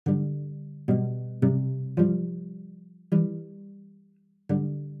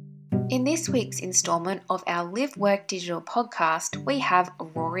In this week's instalment of our Live Work Digital podcast, we have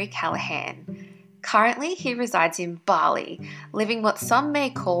Rory Callahan. Currently, he resides in Bali, living what some may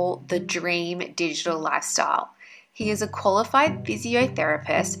call the dream digital lifestyle. He is a qualified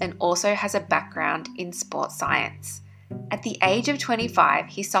physiotherapist and also has a background in sports science. At the age of 25,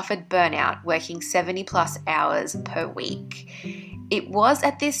 he suffered burnout working 70 plus hours per week. It was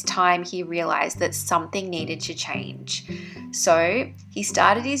at this time he realized that something needed to change. So he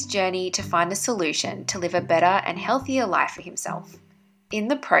started his journey to find a solution to live a better and healthier life for himself. In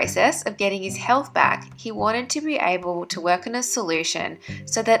the process of getting his health back, he wanted to be able to work on a solution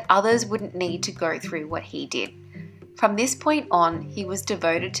so that others wouldn't need to go through what he did. From this point on, he was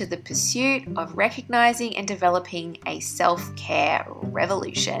devoted to the pursuit of recognizing and developing a self-care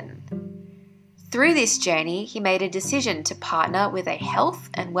revolution. Through this journey, he made a decision to partner with a health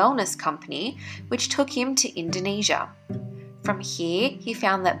and wellness company, which took him to Indonesia. From here, he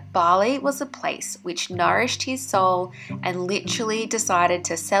found that Bali was a place which nourished his soul and literally decided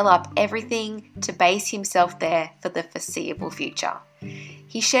to sell up everything to base himself there for the foreseeable future.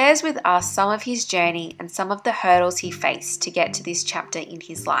 He shares with us some of his journey and some of the hurdles he faced to get to this chapter in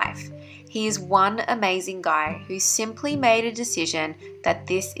his life. He is one amazing guy who simply made a decision that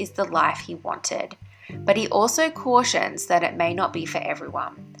this is the life he wanted. But he also cautions that it may not be for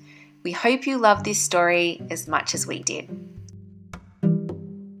everyone. We hope you love this story as much as we did.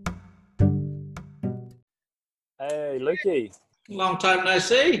 Hey, Lukey. Long time no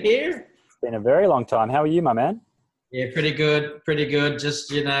see here. It's been a very long time. How are you, my man? Yeah, pretty good, pretty good.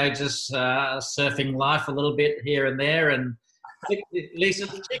 Just surfing life a little bit here and there. And Lisa,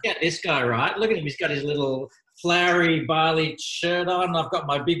 check out this guy, right? Look at him. He's got his little flowery Bali shirt on. I've got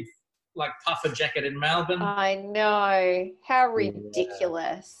my big, puffer jacket in Melbourne. I know. How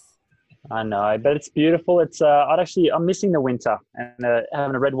ridiculous. I know, but it's beautiful. It's I'm missing the winter and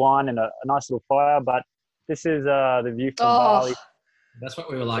having a red wine and a nice little fire. But this is the view from Bali. That's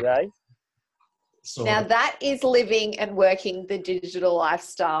what we were like today. Now that is living and working the digital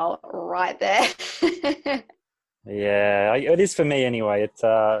lifestyle right there. Yeah, it is for me anyway.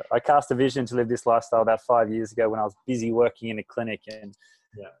 I cast a vision to live this lifestyle about 5 years ago when I was busy working in a clinic, and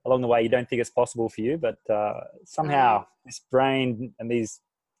along the way you don't think it's possible for you, but somehow this brain and these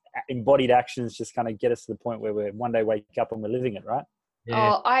embodied actions just kind of get us to the point where we one day wake up and we're living it, right?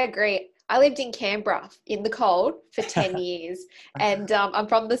 Yeah. Oh, I agree. I lived in Canberra in the cold for 10 years and I'm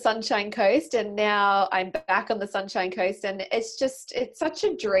from the Sunshine Coast, and now I'm back on the Sunshine Coast, and it's such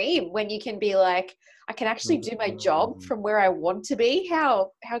a dream when you can be like, I can actually do my job from where I want to be.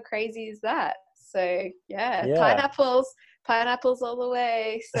 How crazy is that? So yeah. Pineapples all the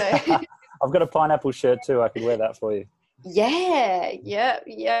way. So I've got a pineapple shirt too. I could wear that for you. Yeah.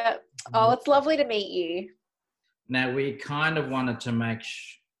 Oh, it's lovely to meet you. Now, we kind of wanted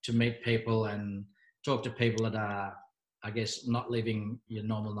to meet people and talk to people that are, I guess, not living your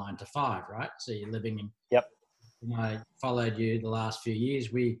normal 9 to 5, right? So you're living in. Yep. I followed you the last few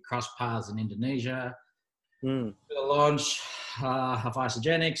years. We crossed paths in Indonesia. The launch of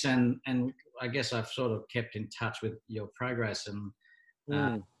Isogenics, and I guess I've sort of kept in touch with your progress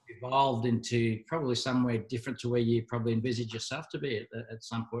and evolved into probably somewhere different to where you probably envisaged yourself to be at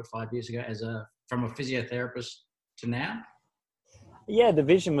some point 5 years ago from a physiotherapist to now. Yeah, the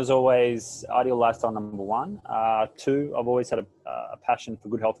vision was always ideal lifestyle number 1. 2, I've always had a passion for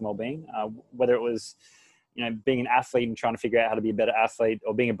good health and well-being, whether it was, being an athlete and trying to figure out how to be a better athlete,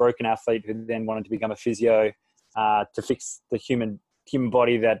 or being a broken athlete who then wanted to become a physio to fix the human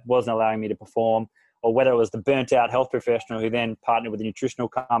body that wasn't allowing me to perform, or whether it was the burnt out health professional who then partnered with a nutritional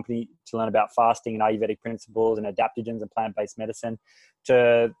company to learn about fasting and Ayurvedic principles and adaptogens and plant-based medicine,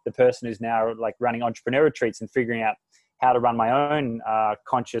 to the person who's now running entrepreneur retreats and figuring out how to run my own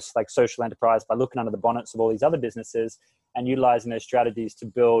conscious social enterprise by looking under the bonnets of all these other businesses and utilizing those strategies to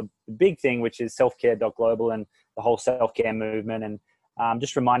build the big thing, which is self-care.global and the whole self-care movement. And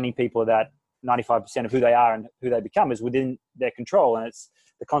just reminding people that 95% of who they are and who they become is within their control. And it's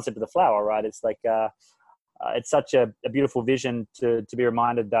the concept of the flower, right? It's it's such a beautiful vision to be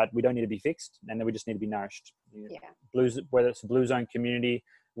reminded that we don't need to be fixed and that we just need to be nourished. Whether it's a Blue Zone community,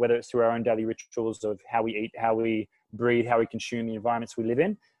 whether it's through our own daily rituals of how we eat, how we breathe, how we consume the environments we live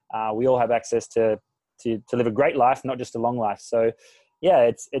in, we all have access to live a great life, not just a long life. So yeah,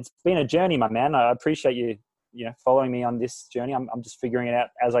 it's been a journey, my man. I appreciate you following me on this journey. I'm just figuring it out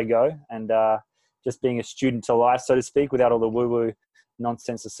as I go, and just being a student to life, so to speak, without all the woo-woo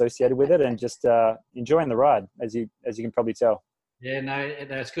nonsense associated with it, and just enjoying the ride, as you can probably tell. Yeah, no,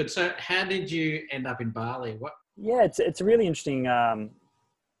 that's good. So how did you end up in Bali? Yeah, it's a really interesting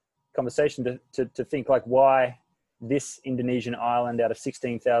conversation to think why this Indonesian island out of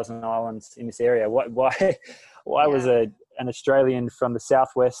 16,000 islands in this area? Why was an Australian from the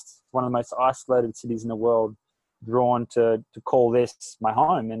southwest, one of the most isolated cities in the world, drawn to call this my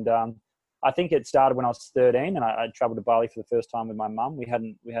home? And I think it started when I was 13, and I traveled to Bali for the first time with my mum. We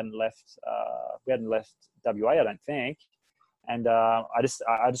hadn't left WA, I don't think. And I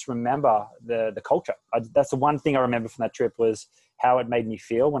just remember the culture. That's the one thing I remember from that trip, was how it made me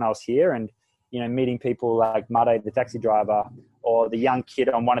feel when I was here. And, meeting people like Mate, the taxi driver, or the young kid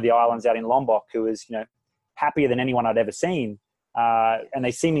on one of the islands out in Lombok who was, happier than anyone I'd ever seen. And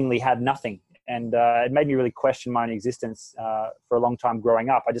they seemingly had nothing. And it made me really question my own existence for a long time growing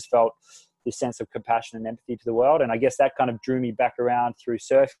up. I just felt this sense of compassion and empathy to the world. And I guess that kind of drew me back around through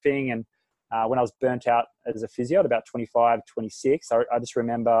surfing. And when I was burnt out as a physio at about 25, 26, I just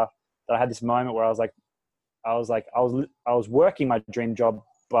remember that I had this moment where I was working my dream job,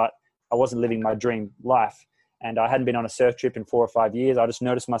 but I wasn't living my dream life. And I hadn't been on a surf trip in 4 or 5 years. I just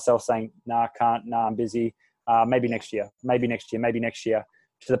noticed myself saying, "Nah, I can't. Nah, I'm busy. Maybe next year, maybe next year, maybe next year,"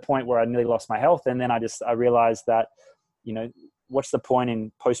 to the point where I nearly lost my health. And then I realized that, what's the point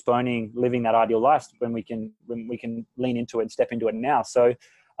in postponing living that ideal life when we can lean into it and step into it now? So,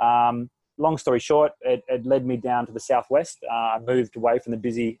 long story short, it led me down to the southwest. I moved away from the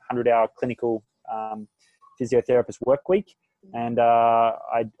busy 100-hour clinical physiotherapist work week. And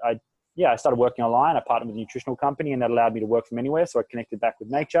I started working online. I partnered with a nutritional company, and that allowed me to work from anywhere. So I connected back with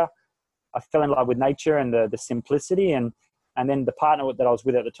nature. I fell in love with nature and the simplicity. And then the partner that I was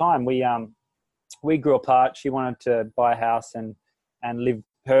with at the time, we grew apart. She wanted to buy a house and live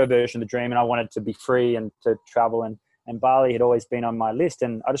her version of the dream, and I wanted to be free and to travel. And Bali had always been on my list.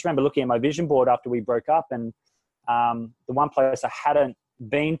 And I just remember looking at my vision board after we broke up, and the one place I hadn't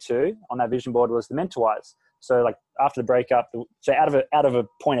been to on that vision board was the Mentawais. So like after the breakup, so out of a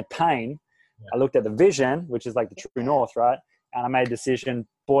point of pain, I looked at the vision, which is like the true north, right? And I made a decision,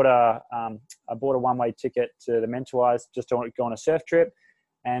 I bought a one-way ticket to the Mentawais just to go on a surf trip.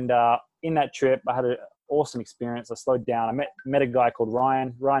 And in that trip, I had an awesome experience. I slowed down. I met a guy called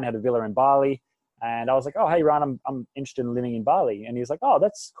Ryan. Ryan had a villa in Bali. And I was like, "Oh, hey, Ryan, I'm interested in living in Bali." And he was like, "Oh,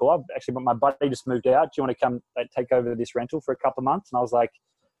 that's cool. My buddy just moved out. Do you want to come take over this rental for a couple of months?" And I was like,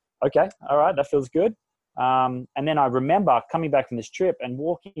 "Okay, all right, that feels good." And then I remember coming back from this trip and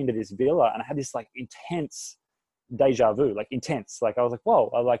walking into this villa, and I had this like intense deja vu, like intense. Like I was like,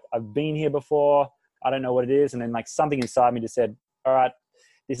 "Whoa!" I've been here before. I don't know what it is. And then like something inside me just said, "All right,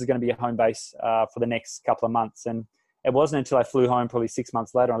 this is going to be a home base for the next couple of months." And it wasn't until I flew home probably 6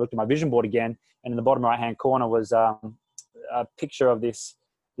 months later, I looked at my vision board again, and in the bottom right-hand corner was a picture of this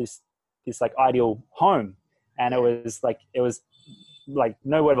like ideal home. And it was like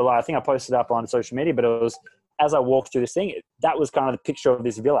no word of a lie. I think I posted up on social media, but it was, as I walked through this thing, that was kind of the picture of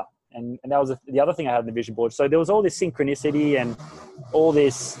this villa. And that was the other thing I had in the vision board. So there was all this synchronicity and all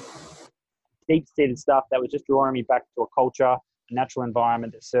this deep-seated stuff that was just drawing me back to a culture, a natural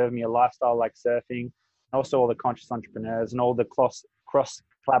environment that served me, a lifestyle like surfing, and also all the conscious entrepreneurs and all the cross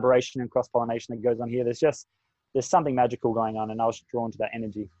collaboration and cross-pollination that goes on here. There's something magical going on, and I was drawn to that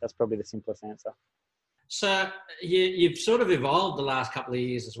energy. That's probably the simplest answer. So you've sort of evolved the last couple of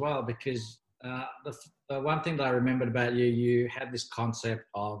years as well, because the one thing that I remembered about you, you had this concept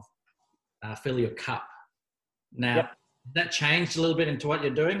of fill your cup. Now, yep. That changed a little bit into what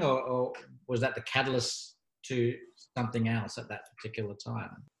you're doing, or was that the catalyst to something else at that particular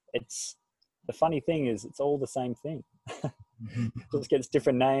time? The funny thing is, it's all the same thing. Just gets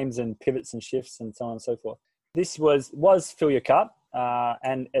different names and pivots and shifts and so on and so forth. This was Fill Your Cup,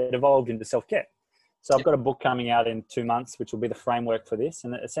 and it evolved into self-care. So I've got a book coming out in 2 months, which will be the framework for this.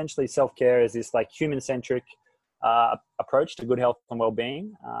 And essentially self-care is this like human-centric approach to good health and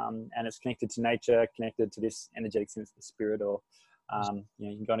well-being. And it's connected to nature, connected to this energetic sense of the spirit, or,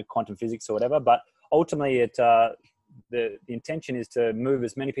 you can go into quantum physics or whatever. But ultimately the intention is to move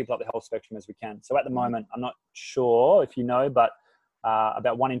as many people up the health spectrum as we can. So at the moment, I'm not sure if you know, but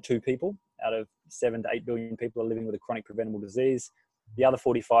about 1 in 2 people out of 7 to 8 billion people are living with a chronic preventable disease. The other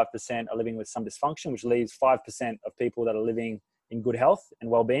 45% are living with some dysfunction, which leaves 5% of people that are living in good health and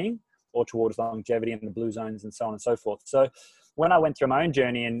well-being, or towards longevity and the blue zones and so on and so forth. So when I went through my own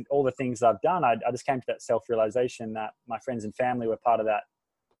journey and all the things I've done, I just came to that self-realization that my friends and family were part of that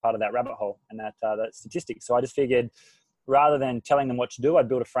rabbit hole and that statistic. So I just figured, rather than telling them what to do, I'd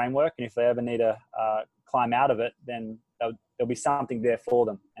build a framework, and if they ever need to climb out of it, then there'll be something there for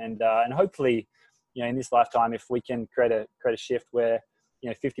them. And hopefully, in this lifetime, if we can create a shift where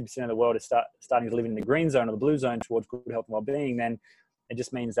 50% of the world is starting to live in the green zone or the blue zone towards good health and well-being, then it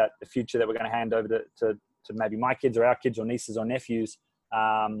just means that the future that we're going to hand over to maybe my kids or our kids or nieces or nephews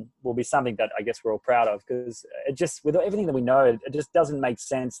will be something that I guess we're all proud of, because it just, with everything that we know, it just doesn't make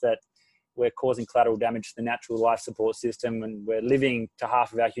sense that we're causing collateral damage to the natural life support system and we're living to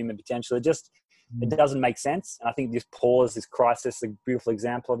half of our human potential. It doesn't make sense. And I think this pause, this crisis, is a beautiful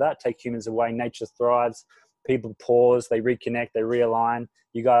example of that. Take humans away, nature thrives. People pause, they reconnect, they realign.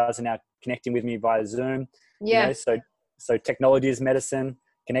 You guys are now connecting with me via Zoom. Yeah. You know, so technology is medicine,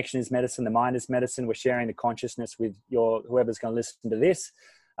 connection is medicine, the mind is medicine. We're sharing the consciousness with whoever's going to listen to this.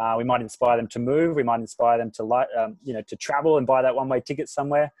 We might inspire them to move. We might inspire them to to travel and buy that one-way ticket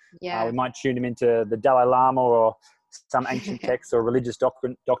somewhere. Yeah. We might tune them into the Dalai Lama or some ancient text or religious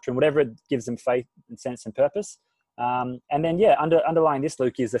doctrine, whatever it gives them faith and sense and purpose. And then, underlying this,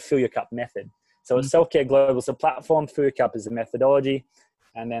 Luke, is the Fill Your Cup method. So it's Self-Care Global is a platform, Fill Your Cup is a methodology,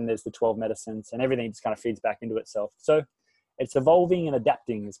 and then there's the 12 medicines, and everything just kind of feeds back into itself. So it's evolving and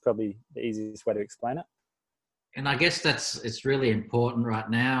adapting is probably the easiest way to explain it. And I guess it's really important right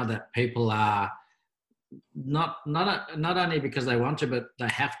now that people are not only because they want to, but they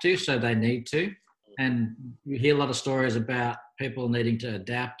have to, so they need to. And you hear a lot of stories about people needing to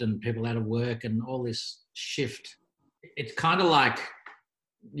adapt and people out of work and all this shift. It's kind of like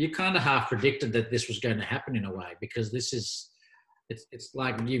you kind of half predicted that this was going to happen in a way, because it's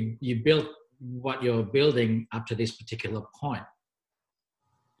like you built what you're building up to this particular point.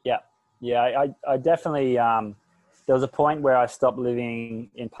 Yeah, I definitely, there was a point where I stopped living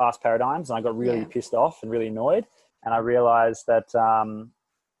in past paradigms and I got really pissed off and really annoyed. And I realized that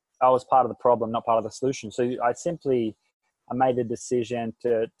I was part of the problem, not part of the solution. So I made a decision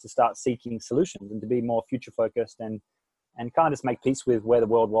to start seeking solutions and to be more future focused and kind of just make peace with where the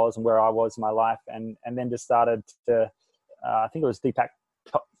world was and where I was in my life. And then just started to, I think it was Deepak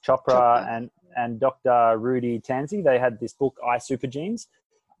Chopra and Dr. Rudy Tanzi. They had this book, I Super Genes.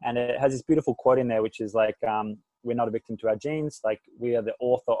 And it has this beautiful quote in there, which is like, we're not a victim to our genes. Like, we are the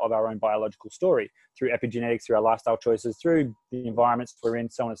author of our own biological story through epigenetics, through our lifestyle choices, through the environments we're in,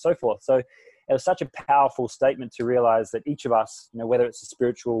 so on and so forth. So it was such a powerful statement to realize that each of us, whether it's a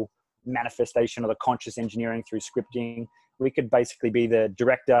spiritual manifestation or the conscious engineering through scripting, we could basically be the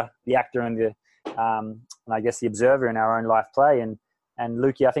director, the actor, and I guess the observer in our own life play. And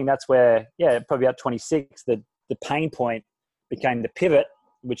Lukey, I think that's where, probably about 26, the pain point became the pivot,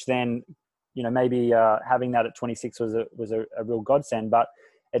 which then, maybe having that at 26 was a real godsend. But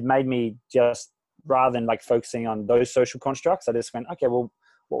it made me just, rather than like focusing on those social constructs, I just went, okay, well,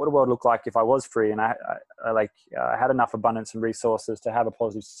 what would the world look like if I was free? And I had enough abundance and resources to have a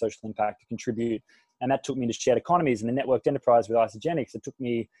positive social impact, to contribute. And that took me to shared economies and the networked enterprise with Isagenix. It took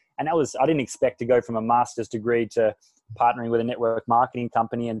me, and I didn't expect to go from a master's degree to partnering with a network marketing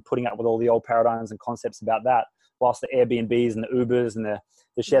company and putting up with all the old paradigms and concepts about that, whilst the Airbnbs and the Ubers and the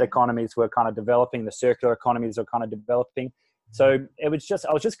shared economies were kind of developing, the circular economies were kind of developing. So I was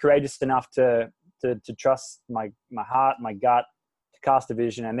just courageous enough to trust my heart, my gut, to cast a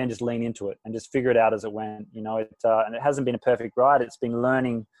vision and then just lean into it and just figure it out as it went. And it hasn't been a perfect ride. It's been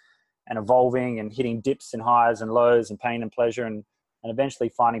learning and evolving and hitting dips and highs and lows and pain and pleasure and eventually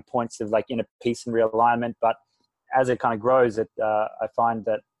finding points of like inner peace and realignment. But as it kind of grows, I find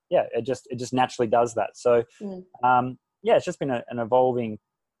that, it just naturally does that. So, it's just been an evolving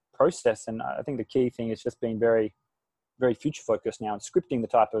process. And I think the key thing is just being very, very future focused now and scripting the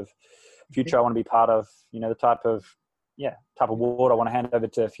type of future I want to be part of, the type of world I want to hand over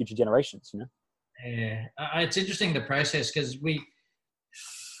to future generations, Yeah. It's interesting, the process, because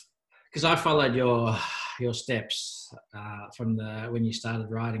I followed your steps from when you started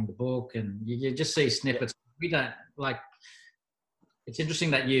writing the book, and you just see snippets. We don't like. It's interesting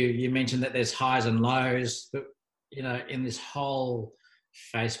that you mentioned that there's highs and lows, but in this whole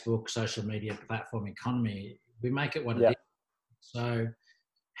Facebook social media platform economy, we make it what it is. So,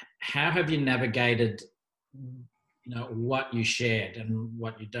 how have you navigated, what you shared and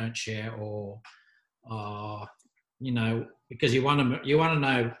what you don't share, or because you want to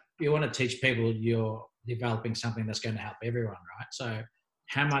know. You want to teach people you're developing something that's going to help everyone, right? So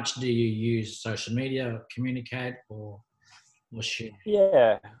how much do you use social media, communicate, or share?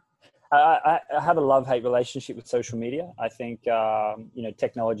 Yeah. I have a love-hate relationship with social media. I think,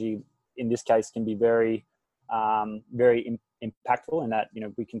 technology in this case can be very, very impactful in that,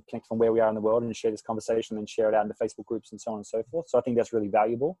 we can connect from where we are in the world and share this conversation and share it out into Facebook groups and so on and so forth. So I think that's really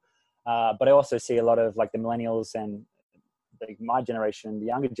valuable. But I also see a lot of like the millennials and like my generation, the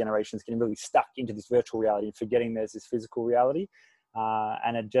younger generations, getting really stuck into this virtual reality and forgetting there's this physical reality.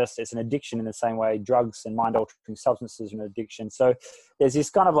 And it's an addiction in the same way drugs and mind-altering substances are an addiction. So there's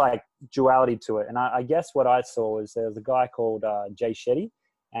this kind of like duality to it. And I guess what I saw was there was a guy called Jay Shetty,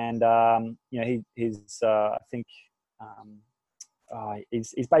 and he's I think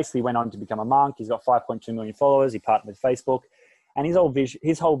he's basically went on to become a monk. He's got 5.2 million followers. He partnered with Facebook. And his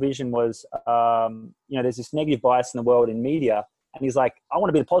whole vision was, there's this negative bias in the world in media. And he's like, I want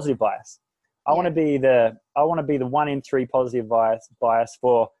to be the positive bias. I want to be the 1 in 3 positive bias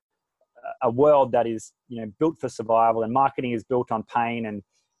for a world that is, built for survival, and marketing is built on pain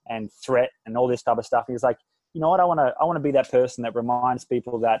and threat and all this type of stuff. And he's like, you know what? I want to be that person that reminds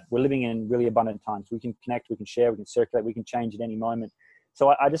people that we're living in really abundant times. We can connect, we can share, we can circulate, we can change at any moment. So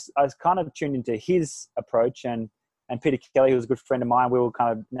I was kind of tuned into his approach, and Peter Kelly, who was a good friend of mine, we were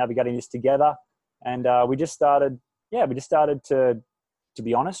kind of navigating this together. And we just started to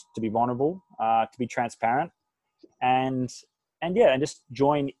be honest, to be vulnerable, to be transparent, and just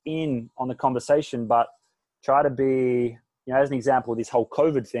join in on the conversation, but try to be, as an example, this whole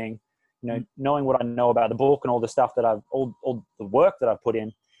COVID thing, knowing what I know about the book and all the stuff that all the work that I've put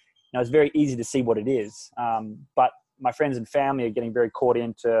in, it's very easy to see what it is. But my friends and family are getting very caught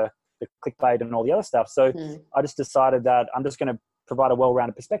into the clickbait and all the other stuff. So I just decided that I'm just going to provide a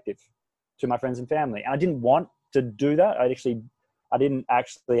well-rounded perspective to my friends and family. And I didn't want to do that. I didn't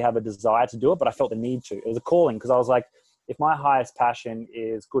actually have a desire to do it, but I felt the need to. It was a calling, because I was like, if my highest passion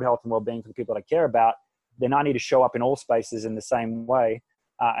is good health and well-being for the people that I care about, then I need to show up in all spaces in the same way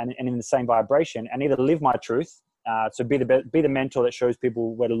and in the same vibration, and either live my truth. So be the mentor that shows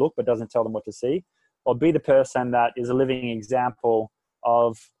people where to look but doesn't tell them what to see, or be the person that is a living example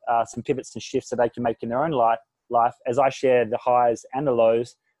of some pivots and shifts that they can make in their own life as I share the highs and the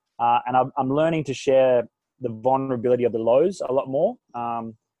lows. And I'm learning to share the vulnerability of the lows a lot more,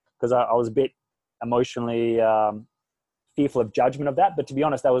 because I was a bit emotionally fearful of judgment of that. But to be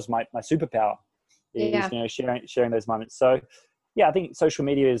honest, that was my superpower, is sharing those moments. So yeah, I think social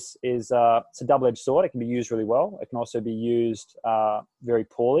media is it's a double-edged sword. It can be used really well. It can also be used very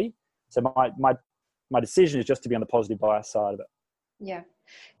poorly. So my decision is just to be on the positive bias side of it. Yeah.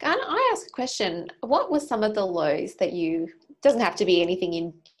 Can I ask a question? What were some of the lows that doesn't have to be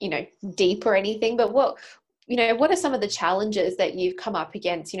anything in, deep or anything, but what are some of the challenges that you've come up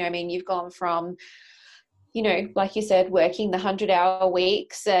against? You've gone from, like you said, working the 100-hour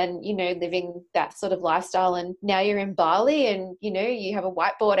weeks and, living that sort of lifestyle. And now you're in Bali and, you have a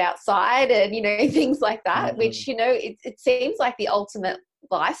whiteboard outside and, things like that, which, it seems like the ultimate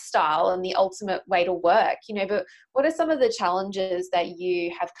lifestyle and the ultimate way to work, but what are some of the challenges that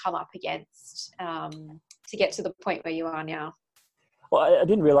you have come up against to get to the point where you are now? Well, I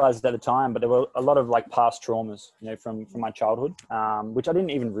didn't realize it at the time, but there were a lot of past traumas, from my childhood, which I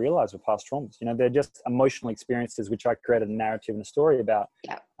didn't even realize were past traumas. They're just emotional experiences, which I created a narrative and a story about.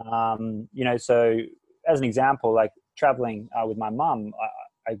 Yeah. So as an example, traveling with my mum,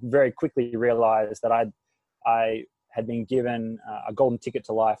 I very quickly realized that I had been given a golden ticket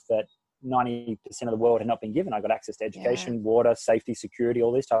to life that 90% of the world had not been given. I got access to education, water, safety, security,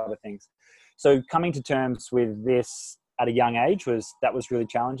 all these type of things. So coming to terms with this at a young age was really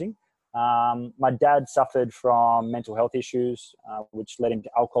challenging. My dad suffered from mental health issues, which led him to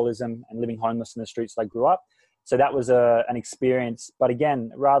alcoholism and living homeless in the streets I grew up. So that was an experience. But again,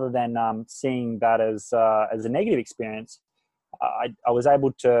 rather than seeing that as a negative experience, I was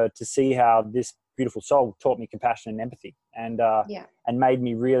able to see how this beautiful soul taught me compassion and empathy, and made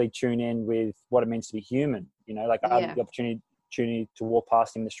me really tune in with what it means to be human. I had the opportunity to walk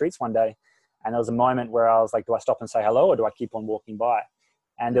past him in the streets one day, and there was a moment where I was like, do I stop and say hello, or do I keep on walking by?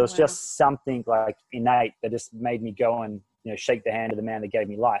 And there was just something innate that just made me go and shake the hand of the man that gave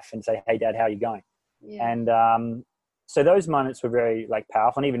me life and say, hey Dad, how are you going? And so those moments were very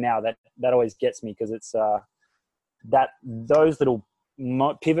powerful, and even now that always gets me, because it's those little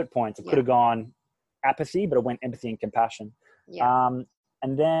pivot points. It could have gone apathy, but it went empathy and compassion. And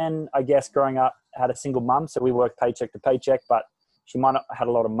then I guess growing up, I had a single mum, so we worked paycheck to paycheck, but she might not have had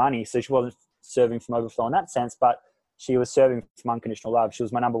a lot of money, so she wasn't serving from overflow in that sense, but she was serving from unconditional love. She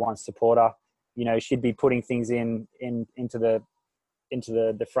was my number one supporter. She'd be putting things into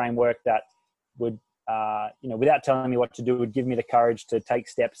the framework that would without telling me what to do, would give me the courage to take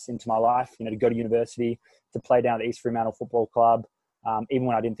steps into my life, to go to university, to play down at the East Fremantle Football Club, even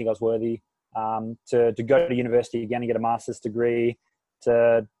when I didn't think I was worthy, to go to university again and get a master's degree,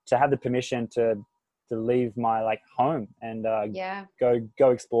 to have the permission to leave my home and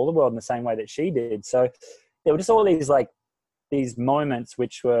go explore the world in the same way that she did. So there were just all these moments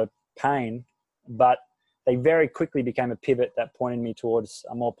which were pain, but they very quickly became a pivot that pointed me towards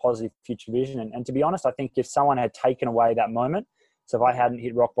a more positive future vision. And to be honest, I think if someone had taken away that moment, so if I hadn't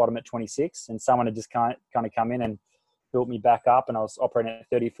hit rock bottom at 26 and someone had just kind of come in and built me back up and I was operating at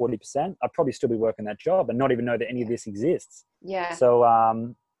 30, 40%, I'd probably still be working that job and not even know that any of this exists. Yeah.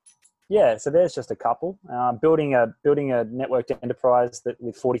 So, Yeah, so there's just a couple. Building a networked enterprise that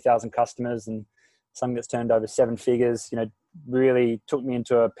with 40,000 customers and something that's turned over 7 figures, really took me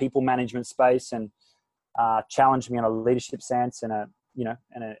into a people management space and challenged me on a leadership sense and an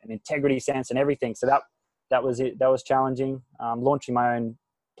integrity sense and everything. So that was it. That was challenging. Launching my own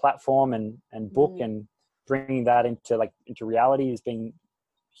platform and book and bringing that into reality has been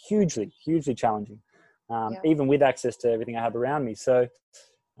hugely challenging. Even with access to everything I have around me. So.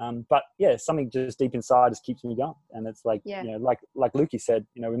 But yeah, something just deep inside just keeps me going. And it's like, like Lukey said,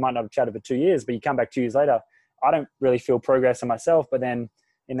 we might not have chatted for 2 years, but you come back 2 years later, I don't really feel progress in myself. But then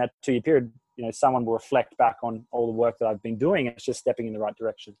in that 2-year period, someone will reflect back on all the work that I've been doing. It's just stepping in the right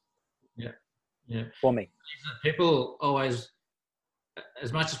direction. Yeah. For me. People always,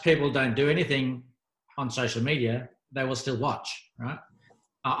 as much as people don't do anything on social media, they will still watch, right?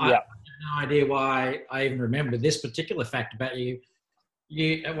 I have no idea why I even remember this particular fact about you.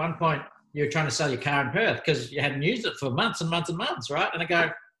 You at one point you were trying to sell your car in Perth because you hadn't used it for months and months and months, right? And I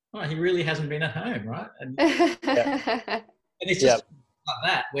go, oh, he really hasn't been at home, right? And it's just like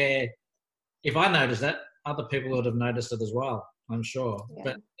that, where if I noticed that, other people would have noticed it as well, I'm sure.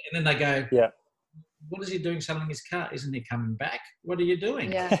 But and then they go, what is he doing selling his car? Isn't he coming back? What are you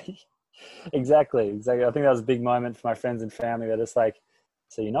doing? Exactly. I think that was a big moment for my friends and family. That it's like,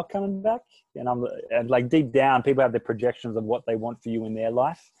 so you're not coming back? And like deep down, people have their projections of what they want for you in their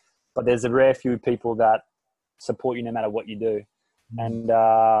life, but there's a rare few people that support you no matter what you do. And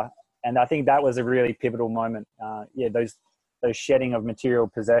I think that was a really pivotal moment. Those shedding of material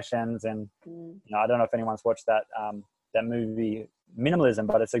possessions, and I don't know if anyone's watched that movie Minimalism,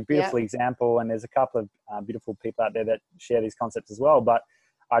 but it's a beautiful example. And there's a couple of beautiful people out there that share these concepts as well. But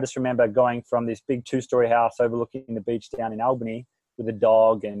I just remember going from this big 2-story house overlooking the beach down in Albany with a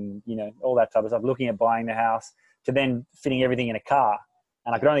dog and, all that type of stuff, looking at buying the house, to then fitting everything in a car.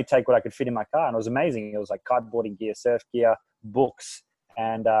 And I could only take what I could fit in my car. And it was amazing. It was like kiteboarding gear, surf gear, books,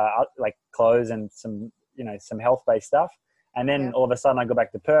 and like clothes and some health-based stuff. And then all of a sudden I go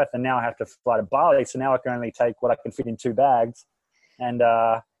back to Perth, and now I have to fly to Bali. So now I can only take what I can fit in 2 bags. And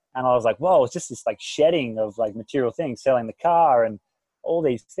I was like, whoa, it's just this like shedding of like material things, selling the car and all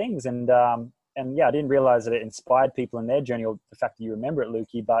these things. And I didn't realize that it inspired people in their journey, or the fact that you remember it,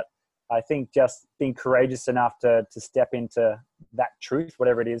 Lukey. But I think just being courageous enough to step into that truth,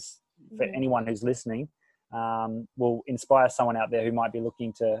 whatever it is, for anyone who's listening, will inspire someone out there who might be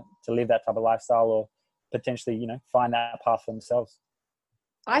looking to live that type of lifestyle, or potentially, find that path for themselves.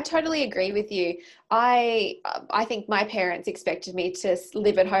 I totally agree with you. I think my parents expected me to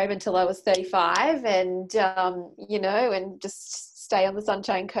live at home until I was 35 and, and just stay on the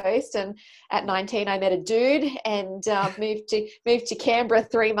Sunshine Coast. And at 19, I met a dude and moved to Canberra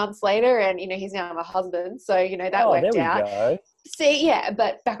 3 months later. And, he's now my husband. So, that worked out. Go. See,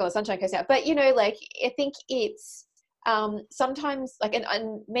 but back on the Sunshine Coast now. But, I think it's sometimes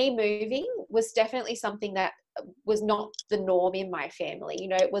and me moving was definitely something that was not the norm in my family.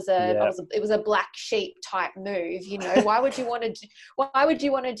 It was a black sheep type move. Why would you want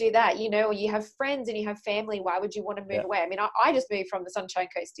to do that? Or you have friends and you have family. Why would you want to move away? I mean, I just moved from the Sunshine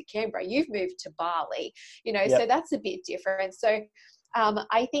Coast to Canberra. You've moved to Bali, so that's a bit different. So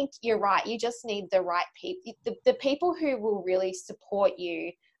I think you're right. You just need the right people, the people who will really support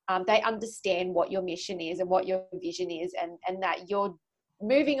you. They understand what your mission is and what your vision is, and that you're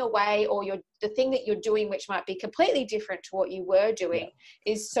moving away, or the thing that you're doing, which might be completely different to what you were doing,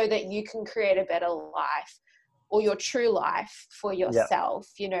 is so that you can create a better life, or your true life for yourself,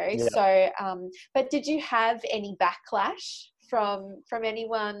 So, but did you have any backlash from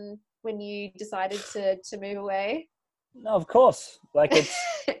anyone when you decided to move away? No, of course. Like it's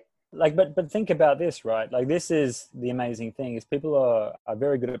but think about this, right? Like this is the amazing thing, is people are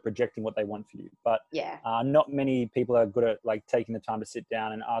very good at projecting what they want for you, but not many people are good at like taking the time to sit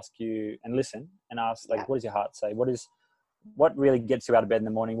down and ask you and listen and ask like, what does your heart say? What really gets you out of bed in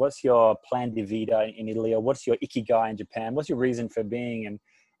the morning? What's your plan de vida in Italy? Or what's your ikigai in Japan? What's your reason for being?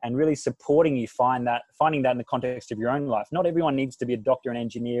 And really supporting you finding that in the context of your own life. Not everyone needs to be a doctor and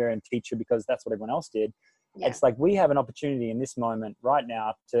engineer and teacher because that's what everyone else did. It's like we have an opportunity in this moment right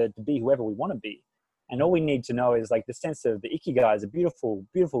now to be whoever we want to be. And all we need to know is like the sense of the ikigai is a beautiful,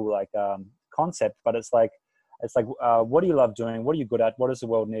 beautiful like concept, but it's like what do you love doing? What are you good at? What does the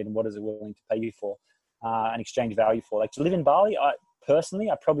world need? And what is it willing to pay you for and exchange value for? Like to live in Bali, I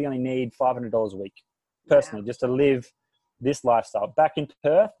probably only need $500 a week personally, just to live this lifestyle. Back in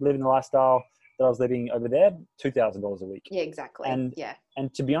Perth, living the lifestyle that I was living over there, $2,000 a week. Yeah, exactly.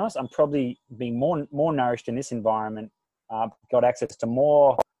 And to be honest, I'm probably being more nourished in this environment. Got access to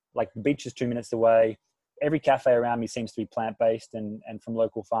more, like the beach is 2 minutes away. every cafe around me seems to be plant-based and from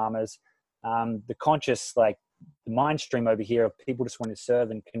local farmers. The conscious, like the mind stream over here of people just want to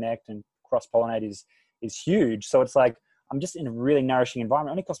serve and connect and cross-pollinate is huge. So it's like, I'm just in a really nourishing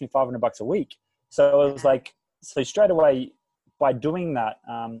environment. It only cost me $500 a week. So it was like, so straight away by doing that,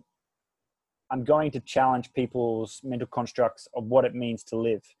 I'm going to challenge people's mental constructs of what it means to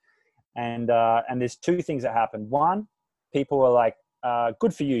live. And there's two things that happen. One, people are like,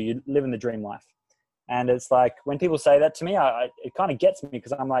 good for you. You live in the dream life. And it's like, when people say that to me, it kind of gets me,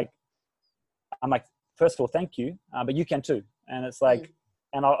 because I'm like, first of all, thank you, but you can too. And it's like,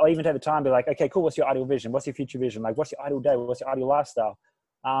 and I'll even take the time to be like, okay, cool. What's your ideal vision? What's your future vision? Like, what's your ideal day? What's your ideal lifestyle?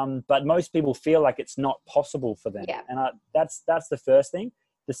 But most people feel like it's not possible for them. Yeah. And that's the first thing.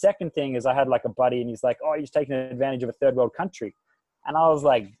 The second thing is, I had like a buddy, and he's like, oh, he's taking advantage of a third world country. And I was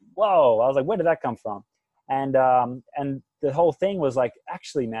like, whoa, I was like, where did that come from? And the whole thing was like,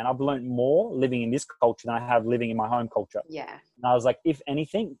 actually, man, I've learned more living in this culture than I have living in my home culture. Yeah. And I was like, if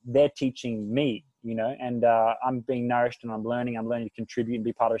anything, they're teaching me, you know, and I'm being nourished, and I'm learning to contribute and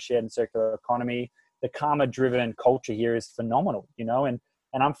be part of a shared and circular economy. The karma-driven culture here is phenomenal, you know, and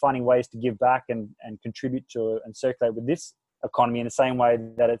I'm finding ways to give back and contribute to and circulate with this economy in the same way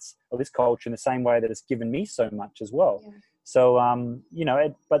that or this culture in the same way that it's given me so much as well. Yeah. So, you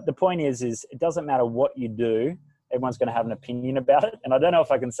know, but the point is it doesn't matter what you do. Everyone's going to have an opinion about it. And I don't know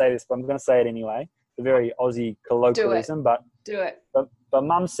if I can say this, but I'm going to say it anyway. It's a very Aussie colloquialism, Do it. But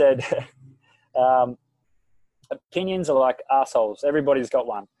Mum said, opinions are like assholes. Everybody's got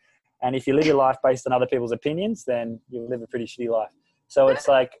one. And if you live your life based on other people's opinions, then you'll live a pretty shitty life. So it's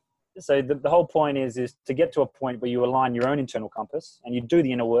like, so the whole point is to get to a point where you align your own internal compass and you do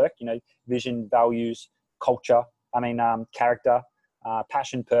the inner work, you know, vision, values, culture, character,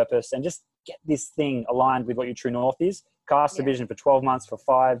 passion, purpose, and just get this thing aligned with what your true north is. Cast a vision for 12 months, for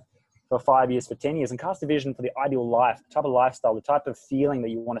 5 years, for 10 years, and cast a vision for the ideal life, the type of lifestyle, the type of feeling that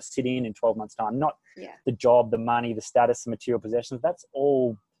you want to sit in 12 months time, not the job, the money, the status, the material possessions. That's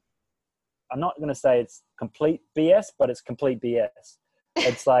all. I'm not going to say it's complete BS, but it's complete BS.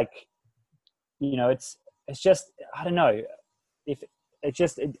 It's like, you know, it's just, I don't know if it's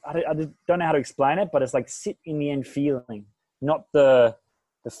just, I don't know how to explain it, but it's like sit in the end feeling, not the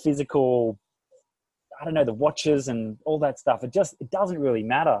physical, I don't know, the watches and all that stuff. It doesn't really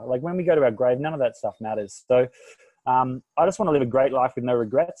matter. Like when we go to our grave, none of that stuff matters. So I just want to live a great life with no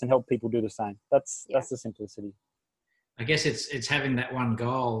regrets and help people do the same. That's the simplicity. I guess it's having that one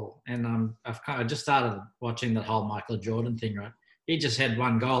goal. And I just started watching the whole Michael Jordan thing, right? He just had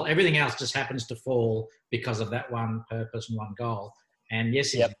one goal. Everything else just happens to fall because of that one purpose and one goal. And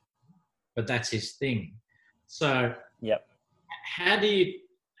yes, but that's his thing. So how do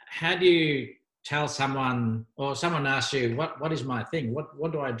you tell someone, or someone asks you, what is my thing?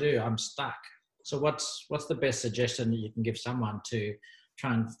 What do I do? I'm stuck. So what's the best suggestion that you can give someone to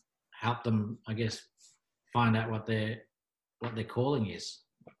try and help them, I guess, find out what their calling is?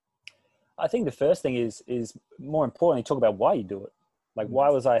 I think the first thing is more importantly, talk about why you do it. Like, why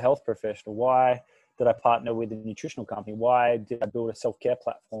was I a health professional? Why did I partner with a nutritional company? Why did I build a self-care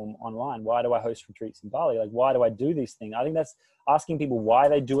platform online? Why do I host retreats in Bali? Like, why do I do these things? I think that's asking people why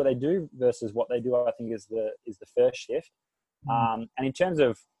they do what they do versus what they do, I think is the first shift. And in terms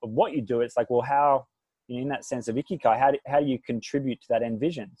of what you do, it's like, well, how, you know, in that sense of Ikigai, how do you contribute to that end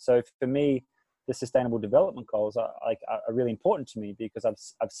vision? So for me, the sustainable development goals are really important to me, because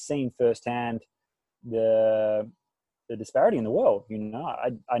I've seen firsthand the disparity in the world. You know,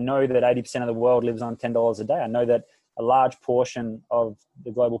 I know that 80% of the world lives on $10 a day. I know that a large portion of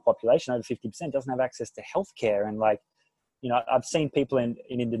the global population, over 50%, doesn't have access to healthcare. And like, you know, I've seen people in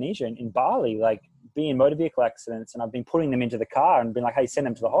Indonesia, in Bali, like be in motor vehicle accidents, and I've been putting them into the car and been like, hey, send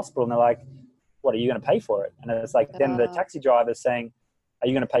them to the hospital. And they're like, what, are you going to pay for it? And it's like, then the taxi driver saying, are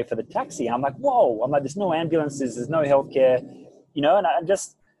you going to pay for the taxi? And I'm like, whoa, I'm like, there's no ambulances, there's no healthcare, you know, and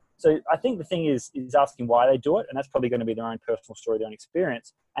so I think the thing is asking why they do it. And that's probably going to be their own personal story, their own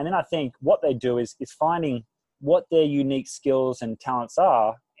experience. And then I think what they do is finding what their unique skills and talents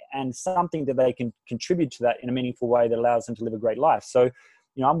are, and something that they can contribute to that in a meaningful way that allows them to live a great life. So,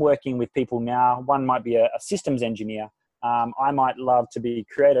 you know, I'm working with people now. One might be a systems engineer. I might love to be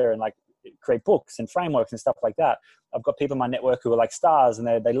a creator and like create books and frameworks and stuff like that. I've got people in my network who are like stars, and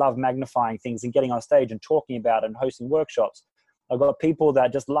they love magnifying things and getting on stage and talking about it and hosting workshops. I've got people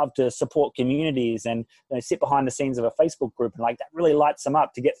that just love to support communities and sit behind the scenes of a Facebook group, and like that really lights them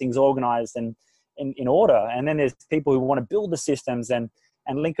up to get things organized and in order. And then there's people who want to build the systems and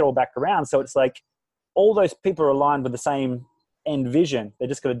link it all back around. So it's like all those people are aligned with the same end vision. They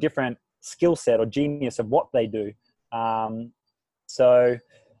just got a different skill set or genius of what they do. So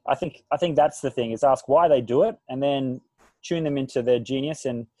I think that's the thing, is ask why they do it, and then tune them into their genius.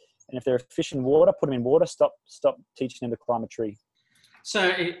 And if they're a fish in water, put them in water. Stop teaching them to climb a tree.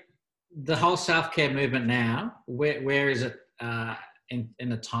 So the whole self-care movement now, where is it in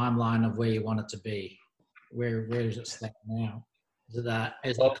the timeline of where you want it to be? Where is it stand now? Is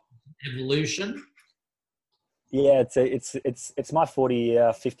it evolution? Yeah, it's my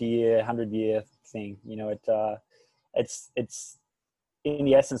 40-year, 50-year, 100-year thing. You know, it's in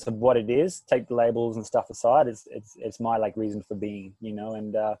the essence of what it is. Take the labels and stuff aside. It's my like reason for being. You know,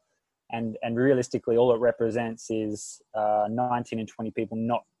 and realistically, all it represents is 19 and 20 people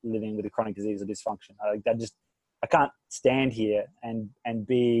not living with a chronic disease or dysfunction. I can't stand here and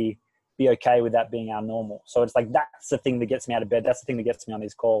be okay with that being our normal. So it's like, that's the thing that gets me out of bed. That's the thing that gets me on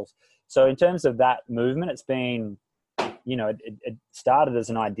these calls. So in terms of that movement, it's been, you know, it started as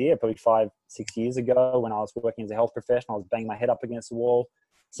an idea probably 5-6 years ago when I was working as a health professional. I was banging my head up against the wall,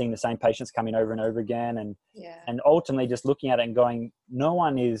 seeing the same patients come in over and over again. And ultimately just looking at it and going, no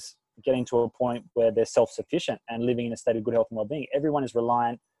one is getting to a point where they're self-sufficient and living in a state of good health and well-being. Everyone is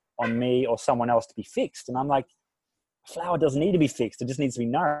reliant on me or someone else to be fixed. And I'm like, flower doesn't need to be fixed. It just needs to be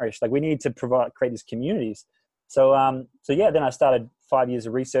nourished. Like, we need to create these communities. So then I started 5 years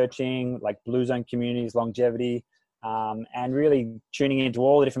of researching like blue zone communities, longevity, and really tuning into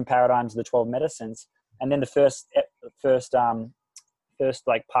all the different paradigms of the 12 medicines. And then the first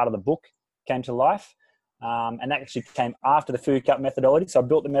like part of the book came to life. And that actually came after the food cup methodology. So I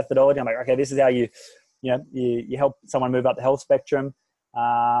built the methodology. I'm like, okay, this is how you help someone move up the health spectrum.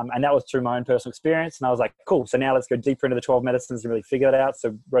 And that was through my own personal experience. And I was like, cool. So now let's go deeper into the 12 medicines and really figure it out.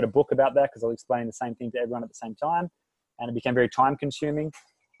 So wrote a book about that because I was explaining the same thing to everyone at the same time. And it became very time consuming.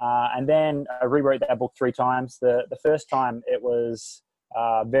 And then I rewrote that book 3 times. The first time it was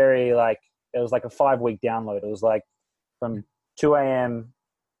it was like a 5-week download. It was like from 2 a.m.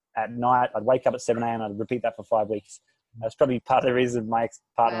 at night, I'd wake up at 7 a.m. I'd repeat that for 5 weeks. That's probably part of the reason my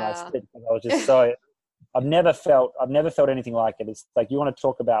ex-partner and I split. I was just I've never felt anything like it. It's like, you want to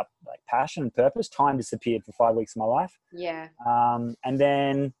talk about like passion and purpose. Time disappeared for 5 weeks of my life. Yeah. And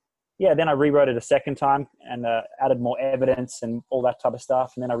then I rewrote it a second time and added more evidence and all that type of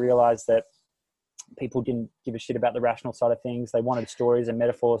stuff. And then I realized that people didn't give a shit about the rational side of things. They wanted stories and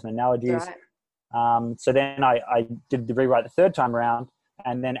metaphors and analogies. Right. So then I did the rewrite the third time around,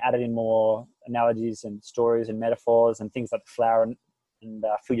 and then added in more analogies and stories and metaphors and things like the flower and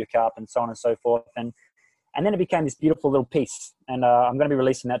fill your cup and so on and so forth. And then it became this beautiful little piece. And I'm going to be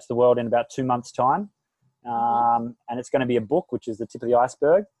releasing that to the world in about 2 months' time. And it's going to be a book, which is the tip of the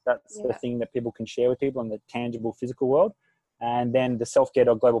iceberg. That's the thing that people can share with people in the tangible physical world. And then the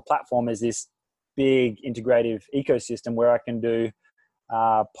selfcare.global platform is this big integrative ecosystem where I can do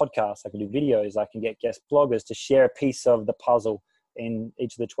podcasts, I can do videos, I can get guest bloggers to share a piece of the puzzle in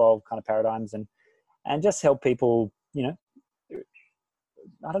each of the 12 kind of paradigms and just help people, you know,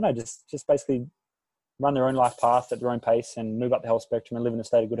 I don't know, just basically run their own life path at their own pace and move up the health spectrum and live in a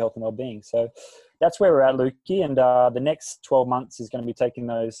state of good health and well-being. So that's where we're at, Lukey. And the next 12 months is going to be taking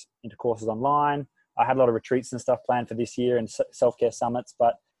those into courses online. I had a lot of retreats and stuff planned for this year and self-care summits,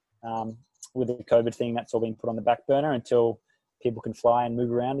 but with the COVID thing, that's all been put on the back burner until people can fly and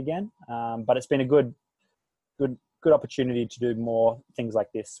move around again. But it's been a good opportunity to do more things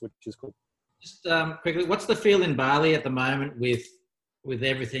like this, which is cool. Just quickly, what's the feel in Bali at the moment with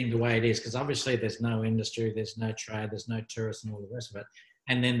everything the way it is? Because obviously there's no industry, there's no trade, there's no tourists and all the rest of it.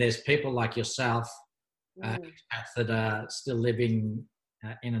 And then there's people like yourself, expats that are still living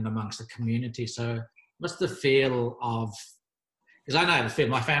in and amongst the community. So what's the feel of, because I know the feel,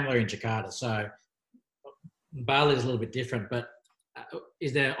 my family are in Jakarta, so Bali is a little bit different, but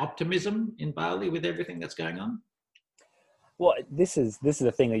is there optimism in Bali with everything that's going on? Well, this is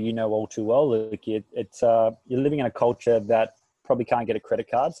the thing that you know all too well, Luke. It's you're living in a culture that probably can't get a credit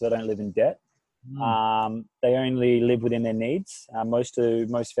card, so they don't live in debt. They only live within their needs. Most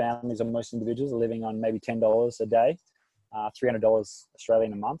families or most individuals are living on maybe $10 a day, $300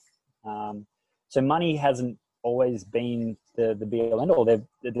 Australian a month. So money hasn't always been the be all end all.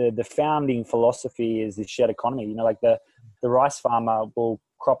 The founding philosophy is the shared economy. You know, like the rice farmer will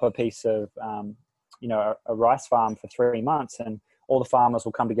crop a piece of a rice farm for 3 months, and all the farmers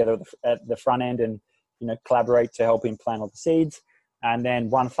will come together at the front end and, you know, collaborate to help him plant all the seeds. And then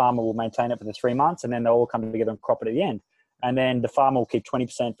one farmer will maintain it for the 3 months, and then they'll all come together and crop it at the end. And then the farmer will keep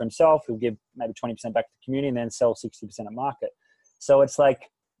 20% for himself. He'll give maybe 20% back to the community and then sell 60% at market. So it's like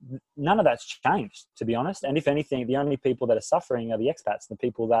none of that's changed, to be honest. And if anything, the only people that are suffering are the expats, the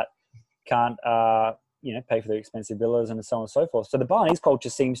people that can't, pay for their expensive villas and so on and so forth. So the Balinese culture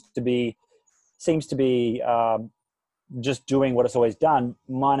seems to be just doing what it's always done,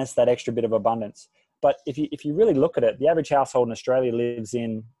 minus that extra bit of abundance. But if you really look at it, the average household in Australia lives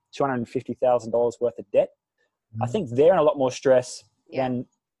in $250,000 worth of debt. I think they're in a lot more stress than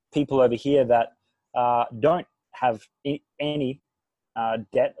people over here that don't have any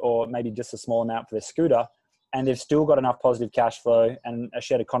debt, or maybe just a small amount for their scooter, and they've still got enough positive cash flow and a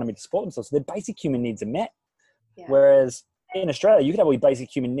shared economy to support themselves. So their basic human needs are met. Yeah. Whereas in Australia, you could have all your basic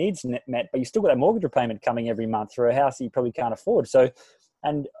human needs met, but you still got that mortgage repayment coming every month for a house that you probably can't afford. So,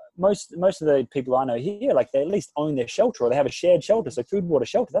 and most of the people I know here, like, they at least own their shelter, or they have a shared shelter. So food, water,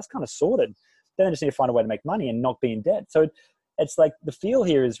 shelter, that's kind of sorted. Then they just need to find a way to make money and not be in debt. So it's like the feel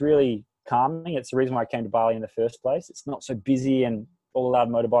here is really calming. It's the reason why I came to Bali in the first place. It's not so busy, and all the loud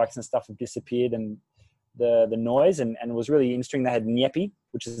motorbikes and stuff have disappeared, and the noise, and it was really interesting. They had Nyepi,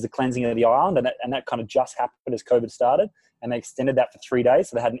 which is the cleansing of the island, and that kind of just happened as COVID started, and they extended that for 3 days.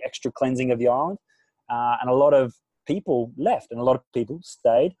 So they had an extra cleansing of the island, and a lot of people left, and a lot of people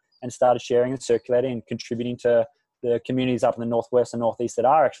stayed and started sharing and circulating and contributing to the communities up in the northwest and northeast that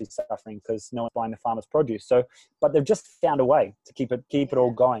are actually suffering because no one's buying the farmers' produce. So, but they've just found a way to keep it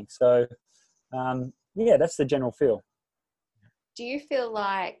all going. So, that's the general feel. Do you feel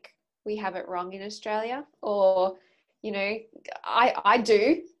like we have it wrong in Australia? Or, I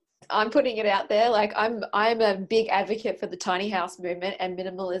do. I'm putting it out there. Like, I'm a big advocate for the tiny house movement and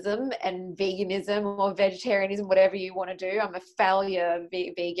minimalism and veganism or vegetarianism, whatever you want to do. I'm a failure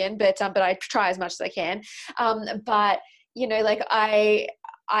vegan, but I try as much as I can. I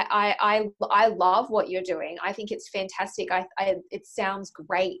love what you're doing. I think it's fantastic. It sounds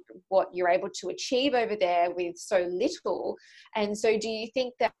great what you're able to achieve over there with so little. And so do you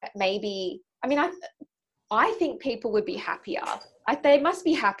think that maybe, I think people would be happier. They must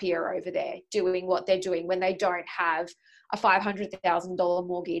be happier over there doing what they're doing when they don't have a $500,000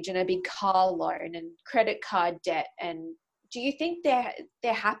 mortgage and a big car loan and credit card debt. And do you think they're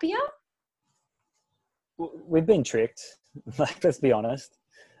happier? We've been tricked. Like, let's be honest.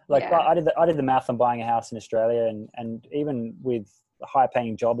 Like, I did the math on buying a house in Australia, and even with a high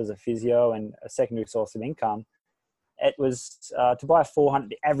paying job as a physio and a secondary source of income, it was to buy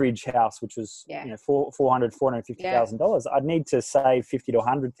the average house, which was $450,000. I'd need to save $50,000 to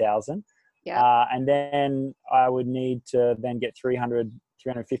 $100,000, and then I would need to then get $350,000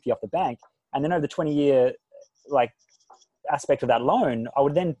 off the bank, and then over the 20-year aspect of that loan, I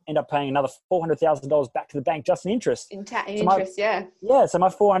would then end up paying another $400,000 back to the bank just in interest. So my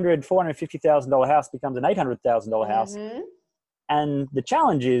 $450,000 house becomes an $800,000 house, and the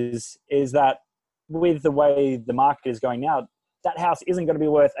challenge is that with the way the market is going now, that house isn't going to be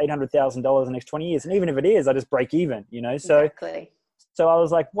worth $800,000 in the next 20 years. And even if it is, I just break even, So, exactly. So I was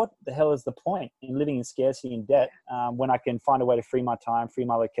like, what the hell is the point in living in scarcity and debt when I can find a way to free my time, free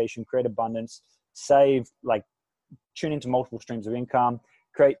my location, create abundance, save, tune into multiple streams of income,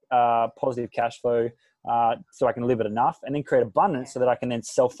 create positive cash flow so I can live it enough, and then create abundance so that I can then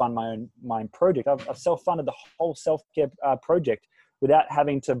self-fund my own project. I've self-funded the whole self-care project without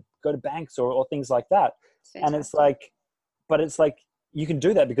having to go to banks or things like that. And it's like you can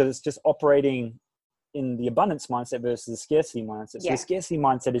do that because it's just operating in the abundance mindset versus the scarcity mindset. So the scarcity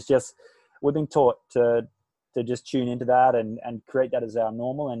mindset is just, we've been taught to just tune into that and create that as our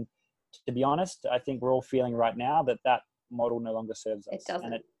normal. And to be honest, I think we're all feeling right now that model no longer serves us. It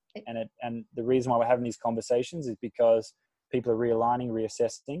doesn't. And the reason why we're having these conversations is because people are realigning,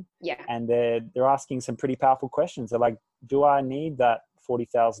 reassessing, and they're asking some pretty powerful questions. They're like, do I need that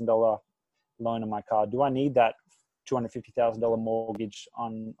 $40,000 loan on my car? Do I need that $250,000 mortgage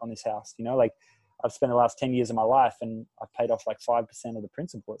on this house? I've spent the last 10 years of my life and I've paid off 5% of the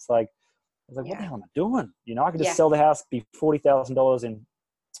principal. It's like, what the hell am I doing? I could just sell the house, be $40,000 in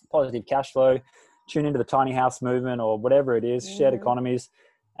positive cash flow, tune into the tiny house movement or whatever it is, shared economies,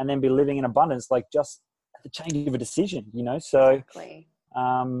 and then be living in abundance, just at the change of a decision, So, exactly.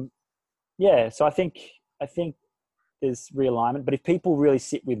 So I think there's realignment, but if people really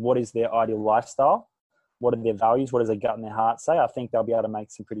sit with what is their ideal lifestyle, what are their values, what does their gut and their heart say, I think they'll be able to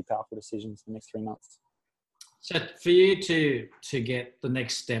make some pretty powerful decisions in the next 3 months. So for you to get the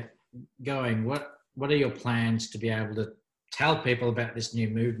next step going, what are your plans to be able to tell people about this new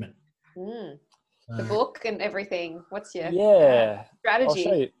movement? The book and everything. What's your strategy? I'll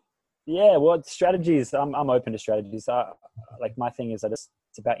show you. Yeah, well, strategies, I'm open to strategies. My thing is it's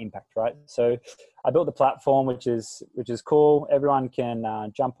about impact, right? So I built the platform, which is cool. Everyone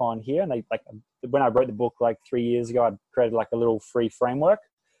can jump on here, and when I wrote the book 3 years ago, I created a little free framework,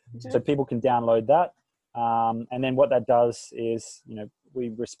 so people can download that. And then what that does is, we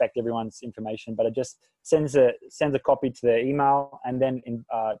respect everyone's information, but it just sends a copy to their email, and then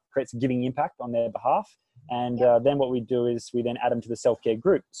creates a giving impact on their behalf. And then what we do is we then add them to the self-care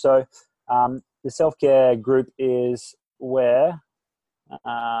group. So the self-care group is where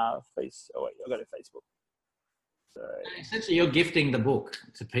I've got to Facebook. Sorry. Essentially, you're gifting the book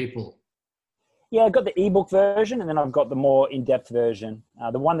to people. Yeah, I've got the ebook version, and then I've got the more in-depth version.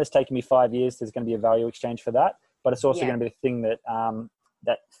 The one that's taken me 5 years, there's going to be a value exchange for that, but it's also going to be the thing that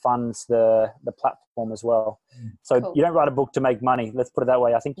that funds the platform as well. So you don't write a book to make money. Let's put it that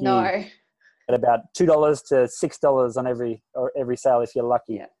way. I think you get about $2 to $6 on every sale if you're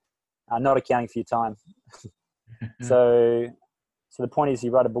lucky. Yeah. Not accounting for your time. So the point is,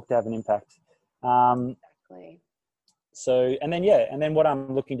 you write a book to have an impact. Exactly. So and then what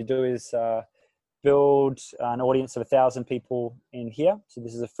I'm looking to do is build an audience of 1,000 people in here. So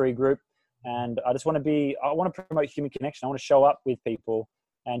this is a free group, and I want to promote human connection. I want to show up with people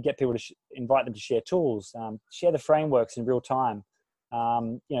and get people to invite them to share tools, share the frameworks in real time,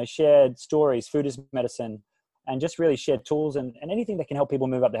 share stories, food is medicine, and just really share tools and anything that can help people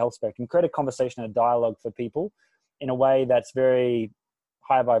move up the health spectrum, create a conversation and a dialogue for people in a way that's very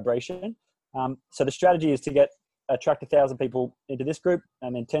high vibration. So the strategy is to attract 1,000 people into this group,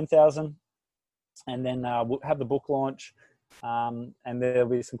 and then 10,000. And then we'll have the book launch, and there'll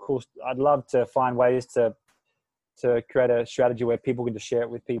be some cool. I'd love to find ways to create a strategy where people can just share it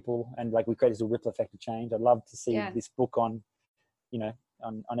with people, and like we create this ripple effect of change. I'd love to see this book on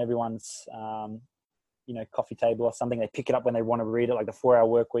everyone's coffee table or something. They pick it up when they want to read it, like the 4-Hour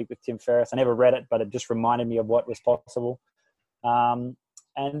Work Week with Tim Ferriss. I never read it, but it just reminded me of what was possible. And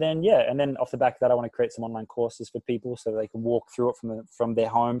then off the back of that, I want to create some online courses for people so they can walk through it from their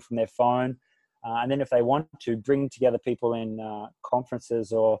home, from their phone. And then if they want to, bring together people in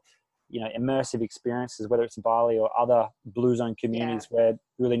conferences or, immersive experiences, whether it's Bali or other Blue Zone communities where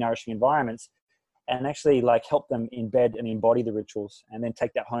really nourishing environments, and actually like help them embed and embody the rituals, and then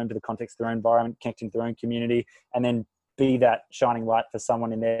take that home to the context of their own environment, connect into their own community, and then be that shining light for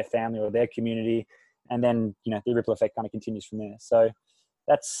someone in their family or their community. And then, the ripple effect kind of continues from there. So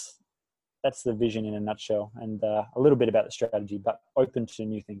that's the vision in a nutshell, and a little bit about the strategy, but open to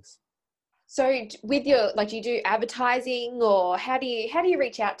new things. So with your, do you do advertising, or how do you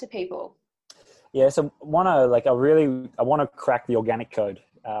reach out to people? Yeah. So I want to crack the organic code,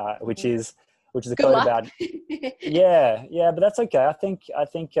 which is a code about, but that's okay. I think I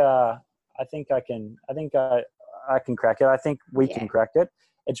can crack it. I think we can crack it.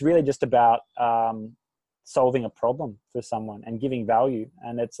 It's really just about, solving a problem for someone and giving value.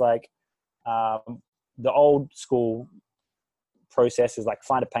 And it's like, the old school process is like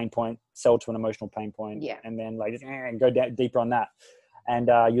find a pain point, sell to an emotional pain point, and then go down deeper on that. And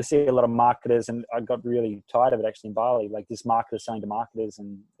you'll see a lot of marketers, and I got really tired of it actually in Bali. Like this marketer selling to marketers,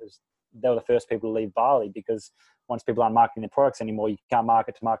 and they were the first people to leave Bali, because once people aren't marketing their products anymore, you can't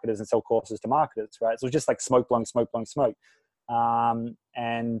market to marketers and sell courses to marketers, right? So it was just like smoke blowing smoke.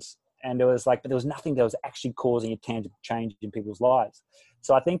 And it was like, but there was nothing that was actually causing a tangible change in people's lives.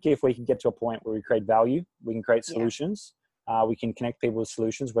 So I think if we can get to a point where we create value, we can create solutions. We can connect people with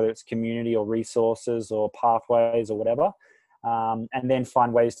solutions, whether it's community or resources or pathways or whatever. And then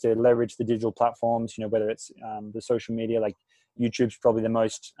find ways to leverage the digital platforms, whether it's the social media, like YouTube's probably the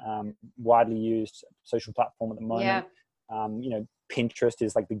most widely used social platform at the moment. Pinterest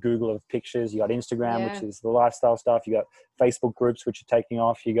is like the Google of pictures. You got Instagram, which is the lifestyle stuff. You got Facebook groups, which are taking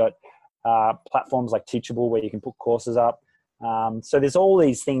off. You got platforms like Teachable, where you can put courses up. So there's all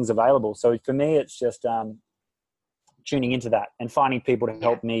these things available. So for me, it's just tuning into that and finding people to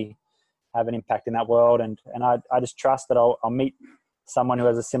help me have an impact in that world. And I just trust that I'll meet someone who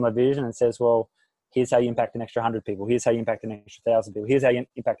has a similar vision and says, well, here's how you impact an extra 100 people. Here's how you impact an extra 1,000 people. Here's how you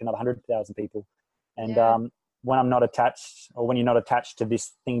impact another 100,000 people. And when I'm not attached, or when you're not attached to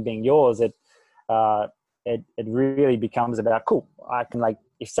this thing being yours, it really becomes about, cool, I can, like,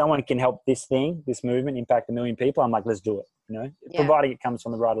 if someone can help this movement impact 1 million people, I'm like, let's do it, providing it comes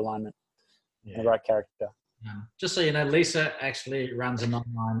from the right alignment, the right character. Just so you know, Lisa actually runs an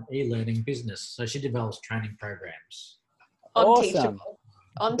online e-learning business. So she develops training programs. Awesome.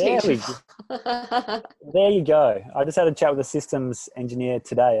 On Teachable. There you go. I just had a chat with a systems engineer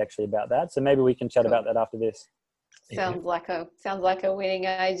today actually about that. So maybe we can chat about that after this. Sounds like a winning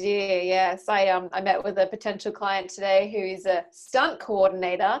idea. Yes, I met with a potential client today who is a stunt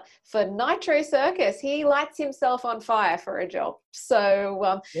coordinator for Nitro Circus. He lights himself on fire for a job.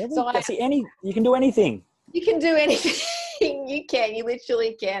 So, you can do anything. You can do anything. You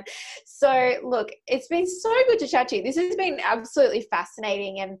literally can. So look, it's been so good to chat to you. This has been absolutely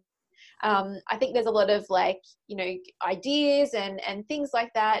fascinating, and I think there's a lot of like, you know, ideas and things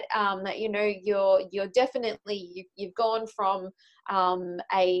like that, that, you know, you're definitely, you've gone from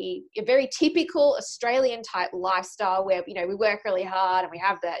a very typical Australian type lifestyle where, you know, we work really hard and we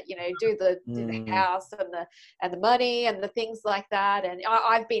have that, you know, do the house and the money and the things like that. And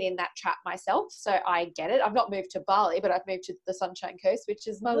I've been in that trap myself, so I get it. I've not moved to Bali, but I've moved to the Sunshine Coast, which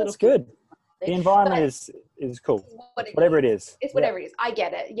is my That's good. The environment is cool. Whatever it is. It's whatever it is. I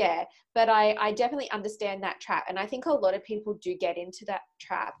get it. Yeah. But I definitely understand that trap. And I think a lot of people do get into that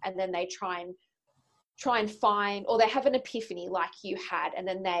trap, and then they try and find, or they have an epiphany like you had, and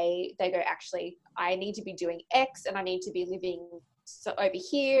then they go, actually, I need to be doing X, and I need to be living over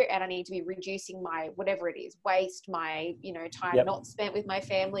here, and I need to be reducing my, whatever it is, waste, my, you know, time not spent with my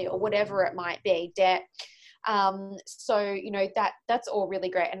family, or whatever it might be, debt. So, you know, that's all really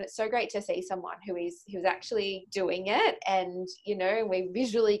great. And it's so great to see someone who's actually doing it, and, you know, we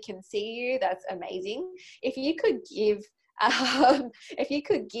visually can see you. That's amazing. If you could give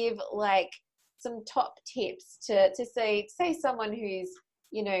like some top tips to say someone who's,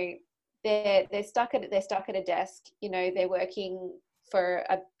 you know, they're stuck at a desk, you know, they're working for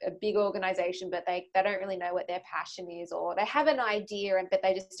a big organization, but they don't really know what their passion is, or they have an idea but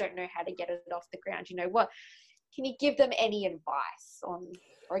they just don't know how to get it off the ground. You know, what can you give them any advice on,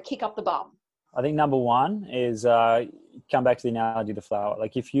 or a kick up the bum? I think number one is come back to the analogy of the flower.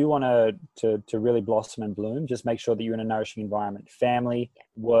 Like, if you want to really blossom and bloom, just make sure that you're in a nourishing environment, family,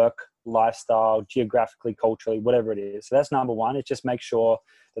 work, lifestyle, geographically, culturally, whatever it is. So that's number one. It's just make sure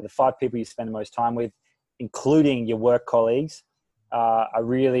that the 5 people you spend the most time with, including your work colleagues, are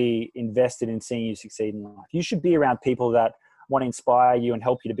really invested in seeing you succeed in life. You should be around people that want to inspire you and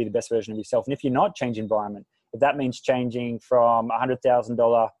help you to be the best version of yourself. And if you're not, change environment. If that means changing from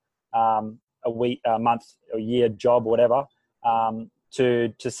 $100,000 a week, a month, or year job, or whatever,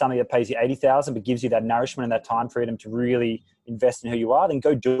 to something that pays you $80,000 but gives you that nourishment and that time freedom to really invest in who you are, then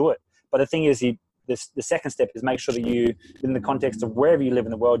go do it. But the thing is, the second step is make sure that you, in the context of wherever you live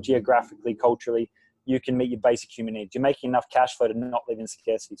in the world, geographically, culturally, you can meet your basic human needs. You're making enough cash flow to not live in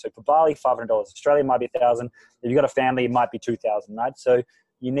scarcity. So for Bali, $500. Australia might be $1,000. If you've got a family, it might be $2,000, right? So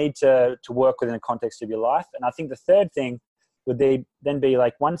you need to work within the context of your life. And I think the third thing would then be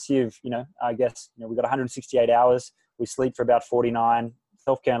like, once you've, you know, I guess, you know, we've got 168 hours. We sleep for about 49.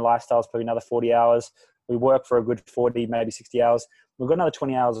 Self-care and lifestyle is probably another 40 hours. We work for a good 40, maybe 60 hours. We've got another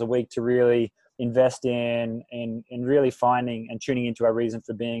 20 hours a week to really invest in really finding and tuning into our reason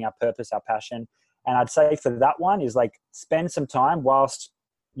for being, our purpose, our passion. And I'd say for that one is like, spend some time whilst,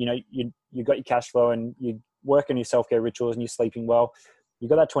 you know, you got your cash flow and you work on your self-care rituals and you're sleeping well. You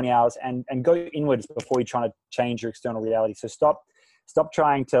got that 20 hours and go inwards before you're trying to change your external reality. So stop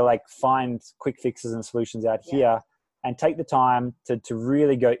trying to like find quick fixes and solutions out here, and take the time to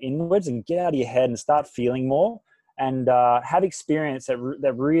really go inwards and get out of your head and start feeling more, and have experience that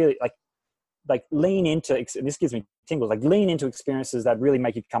really like lean into, and this gives me tingles, like lean into experiences that really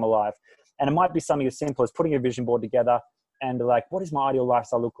make you come alive. And it might be something as simple as putting a vision board together and like, what does my ideal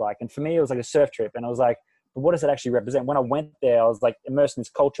lifestyle look like? And for me, it was like a surf trip. And I was like, but what does it actually represent? When I went there, I was like immersed in this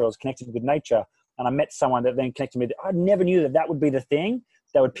culture. I was connected with nature, and I met someone that then connected me. I never knew that would be the thing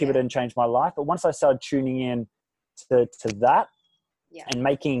that would pivot and change my life. But once I started tuning in to that, and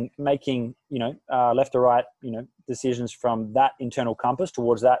making, you know, left or right, you know, decisions from that internal compass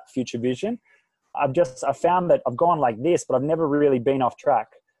towards that future vision, I found that I've gone like this, but I've never really been off track.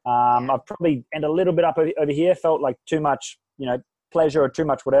 I've probably ended a little bit up over here, felt like too much, you know, pleasure or too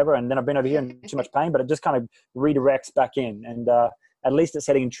much whatever, and then I've been over here and too much pain, but it just kind of redirects back in, and at least it's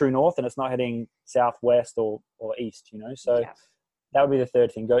heading true north and it's not heading southwest or east, you know. So that would be the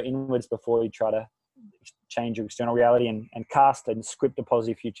third thing. Go inwards before you try to change your external reality, and cast and script a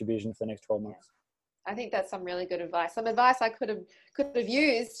positive future vision for the next 12 months. I think that's some really good advice. Some advice I could have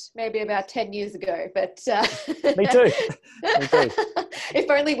used maybe about 10 years ago, but Me too. If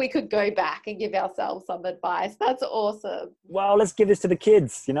only we could go back and give ourselves some advice. That's awesome. Well, let's give this to the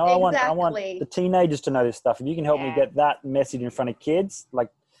kids. You know, exactly. I want the teenagers to know this stuff. If you can help me get that message in front of kids, like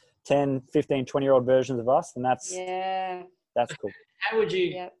 10, 15, 20-year-old versions of us, then that's cool. How would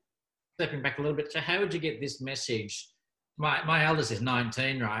you, stepping back a little bit, so how would you get this message? My eldest is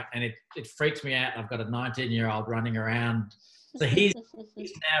 19, right? And it freaks me out. I've got a 19-year-old running around. So he's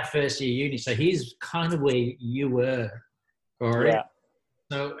now first year uni. So he's kind of where you were already. Yeah.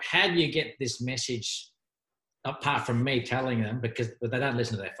 So how do you get this message, apart from me telling them, but they don't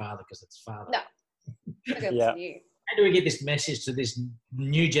listen to their father because it's father. No. How do we get this message to this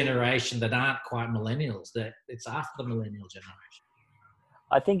new generation that aren't quite millennials, that it's after the millennial generation?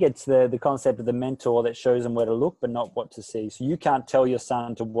 I think it's the concept of the mentor that shows them where to look, but not what to see. So you can't tell your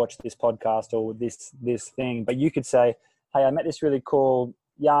son to watch this podcast or this thing, but you could say, hey, I met this really cool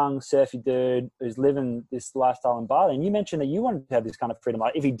young surfy dude who's living this lifestyle in Bali. And you mentioned that you wanted to have this kind of freedom,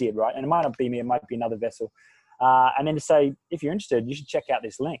 if he did, right? And it might not be me, it might be another vessel. And then to say, if you're interested, you should check out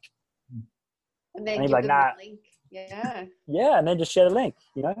this link. And then and give like, them nah. the link. Yeah. Yeah, and then just share the link,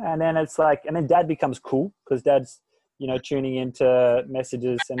 and then it's like, and then dad becomes cool because dad's, tuning into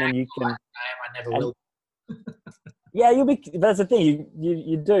messages, and then you can. I never will. Yeah, you'll be. That's the thing.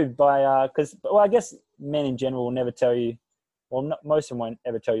 You do by because I guess men in general will never tell you. Well, most of them won't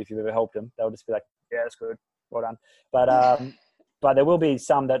ever tell you if you've ever helped them. They'll just be like, yeah, that's good, well done. But there will be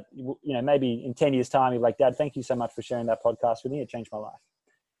some that maybe in 10 years' time, you're like, Dad, thank you so much for sharing that podcast with me. It changed my life.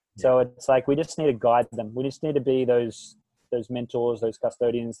 Yeah. So it's like we just need to guide them. We just need to be those mentors, those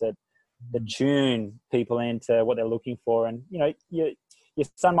custodians that tune people into what they're looking for. And your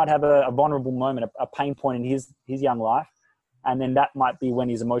son might have a vulnerable moment, a pain point in his young life, and then that might be when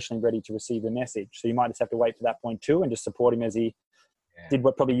he's emotionally ready to receive the message. So you might just have to wait for that point too, and just support him as he did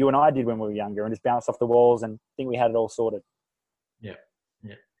what probably you and I did when we were younger, and just bounce off the walls and think we had it all sorted. Yeah,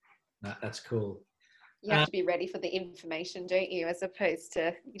 no, that's cool. You have to be ready for the information, don't you? As opposed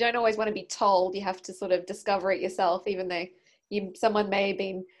to, you don't always want to be told. You have to sort of discover it yourself, even though someone may have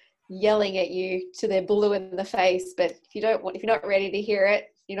been yelling at you to their blue in the face. But if you're not ready to hear it,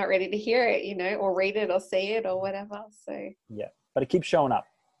 you're not ready to hear it, or read it or see it or whatever. So yeah, but it keeps showing up.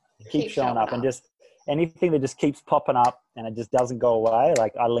 Keep showing up, and just anything that just keeps popping up and it just doesn't go away.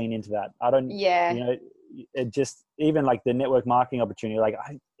 Like I lean into that. I don't. Yeah. It just, even like the network marketing opportunity. Like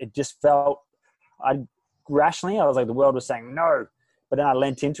it just felt. Rationally, I was like, the world was saying no, but then I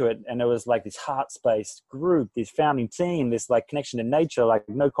leant into it, and it was like this heart space group, this founding team, this like connection to nature, like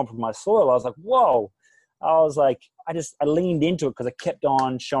no compromised soil. I was like, whoa. I was like, I leaned into it because I kept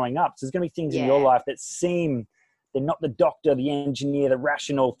on showing up. So there's going to be things in your life that seem, they're not the doctor, the engineer, the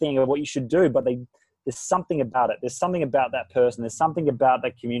rational thing of what you should do, but there's something about it. There's something about that person. There's something about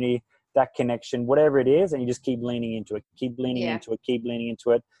that community, that connection, whatever it is. And you just keep leaning into it, keep leaning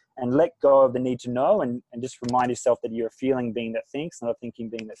into it, and let go of the need to know, and just remind yourself that you're a feeling being that thinks, not a thinking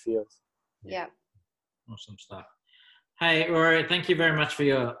being that feels. Yeah. Awesome stuff. Hey, Rory, thank you very much for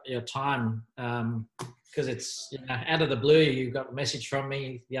your time. Because it's out of the blue, you got a message from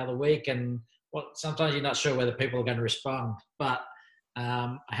me the other week, and sometimes you're not sure whether people are going to respond, but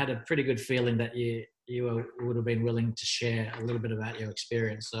I had a pretty good feeling that you would have been willing to share a little bit about your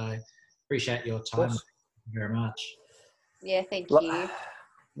experience. So appreciate your time. Thank you very much. Yeah, thank you.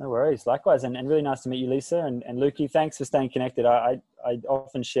 No worries. Likewise. And really nice to meet you, Lisa. And Lukey, thanks for staying connected. I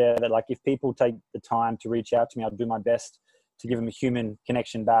often share that, like, if people take the time to reach out to me, I'll do my best to give them a human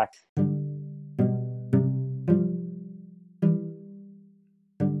connection back.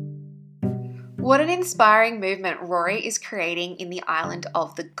 What an inspiring movement Rory is creating in the island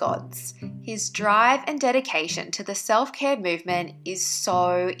of the gods. His drive and dedication to the self-care movement is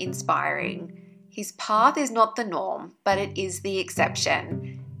so inspiring. His path is not the norm, but it is the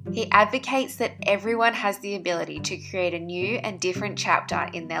exception. He advocates that everyone has the ability to create a new and different chapter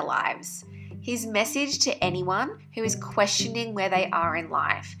in their lives. His message to anyone who is questioning where they are in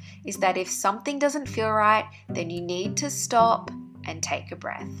life is that if something doesn't feel right, then you need to stop and take a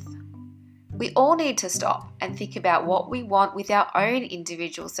breath. We all need to stop and think about what we want with our own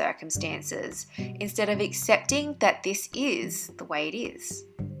individual circumstances, instead of accepting that this is the way it is.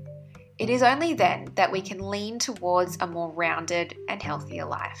 It is only then that we can lean towards a more rounded and healthier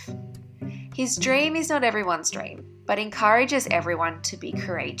life. His dream is not everyone's dream, but encourages everyone to be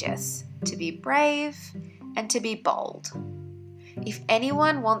courageous, to be brave, and to be bold. If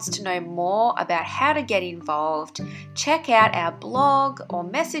anyone wants to know more about how to get involved, check out our blog or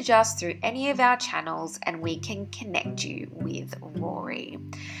message us through any of our channels and we can connect you with Rory.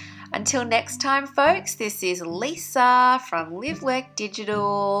 Until next time, folks, this is Lisa from Live Work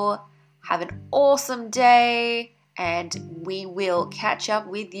Digital. Have an awesome day, and we will catch up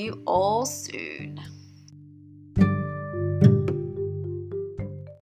with you all soon.